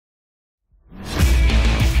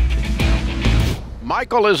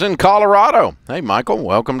Michael is in Colorado. Hey, Michael,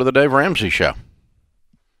 welcome to the Dave Ramsey Show.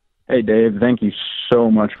 Hey, Dave. Thank you so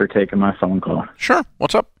much for taking my phone call. Sure.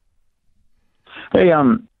 What's up? Hey,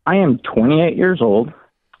 I am 28 years old,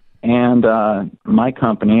 and my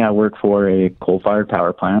company, I work for a coal-fired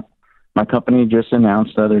power plant. My company just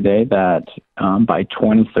announced the other day that by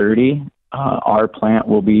 2030, our plant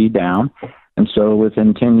will be down. And so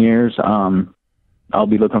within 10 years, I'll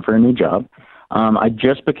be looking for a new job. I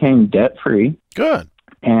just became debt-free. Good.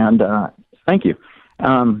 And thank you.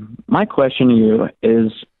 My question to you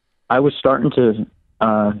is, I was starting to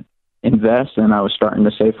invest and I was starting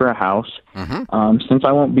to save for a house. Mm-hmm. Since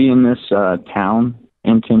I won't be in this town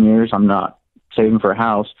in 10 years, I'm not saving for a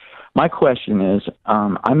house. My question is,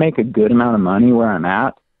 I make a good amount of money where I'm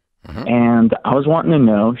at, mm-hmm. and I was wanting to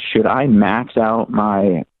know, should I max out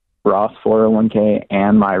my Roth 401k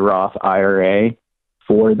and my Roth IRA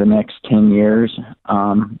for the next 10 years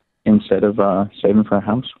instead of saving for a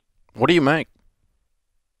house? What do you make?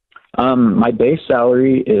 My base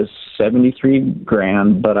salary is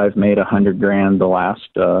 $73,000, but I've made $100,000 the last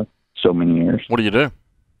so many years. What do you do?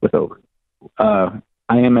 With over, I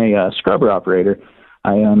am a scrubber operator.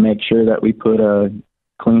 I make sure that we put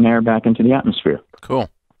clean air back into the atmosphere. Cool.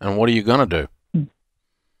 And what are you going to do?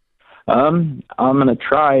 I'm going to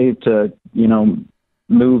try to,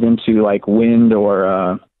 move into like wind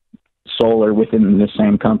or solar within the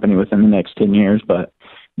same company within the next 10 years. But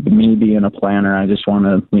me being a planner, I just want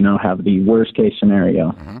to, have the worst case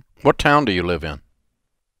scenario. Mm-hmm. What town do you live in?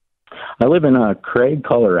 I live in Craig,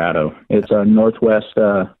 Colorado. It's northwest,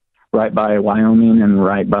 right by Wyoming and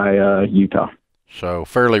right by Utah. So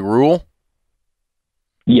fairly rural?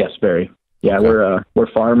 Yes, very. Yeah, okay.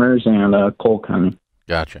 We're farmers and coal coming.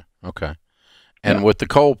 Gotcha. Okay. And with the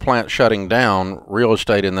coal plant shutting down, real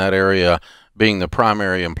estate in that area being the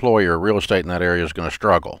primary employer, real estate in that area is going to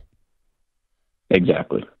struggle.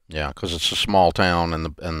 Exactly. Yeah, because it's a small town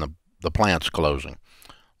and the plant's closing,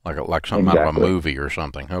 like something out of a movie or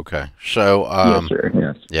something. Okay. So yes, sir.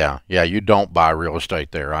 Yes. Yeah. You don't buy real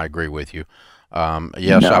estate there. I agree with you.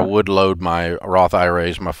 Yes, No. I would load my Roth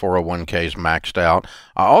IRAs, my 401ks maxed out.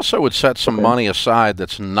 I also would set some money aside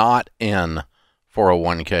that's not in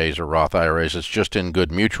 401ks or Roth IRAs. It's just in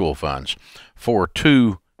good mutual funds for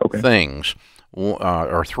two things,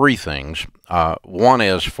 or three things. One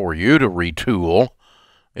is for you to retool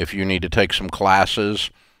if you need to take some classes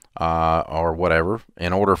or whatever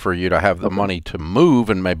in order for you to have the money to move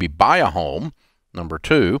and maybe buy a home. Number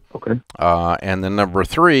two. Okay. And then number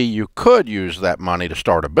three, you could use that money to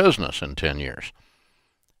start a business in 10 years.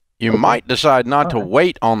 You might decide not to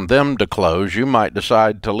wait on them to close. You might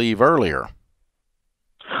decide to leave earlier.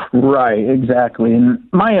 Right, exactly. And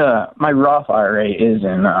my Roth IRA is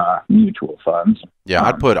in mutual funds. Yeah,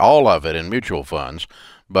 I'd put all of it in mutual funds,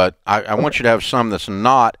 but I want you to have some that's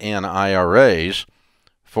not in IRAs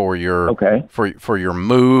for your for your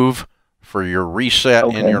move, for your reset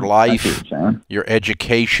in your life, your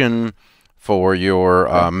education, for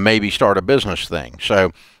your maybe start a business thing.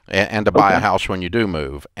 So and to buy a house when you do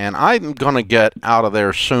move. And I'm going to get out of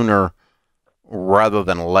there sooner rather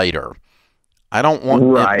than later. I don't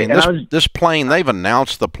want this plane. They've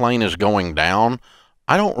announced the plane is going down.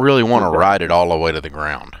 I don't really want to ride it all the way to the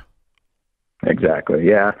ground. Exactly.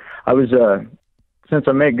 Yeah, I was since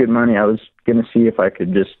I make good money, I was going to see if I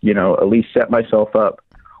could just at least set myself up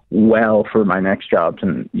well for my next job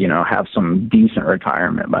and have some decent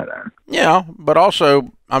retirement by then. Yeah, but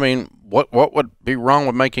also, I mean, what would be wrong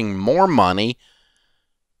with making more money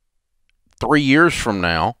 3 years from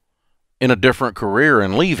now in a different career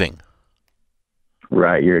and leaving?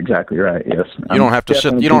 Right, you're exactly right. Yes, you don't have to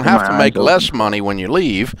sit. You don't have to make less money when you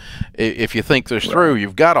leave. If you think this through,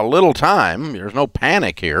 you've got a little time. There's no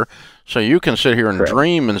panic here, so you can sit here and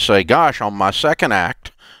dream and say, "Gosh, on my second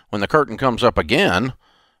act, when the curtain comes up again,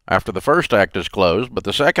 after the first act is closed, but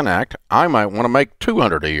the second act, I might want to make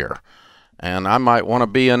 $200 a year, and I might want to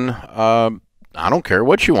be in. I don't care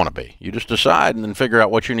what you want to be. You just decide and then figure out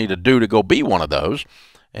what you need to do to go be one of those."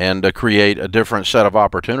 And to create a different set of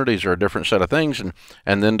opportunities or a different set of things,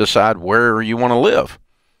 and then decide where you want to live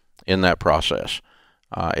in that process.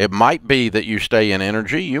 It might be that you stay in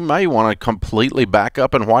energy. You may want to completely back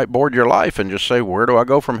up and whiteboard your life and just say, where do I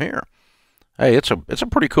go from here? Hey, it's a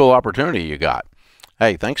pretty cool opportunity you got.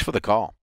 Hey, thanks for the call.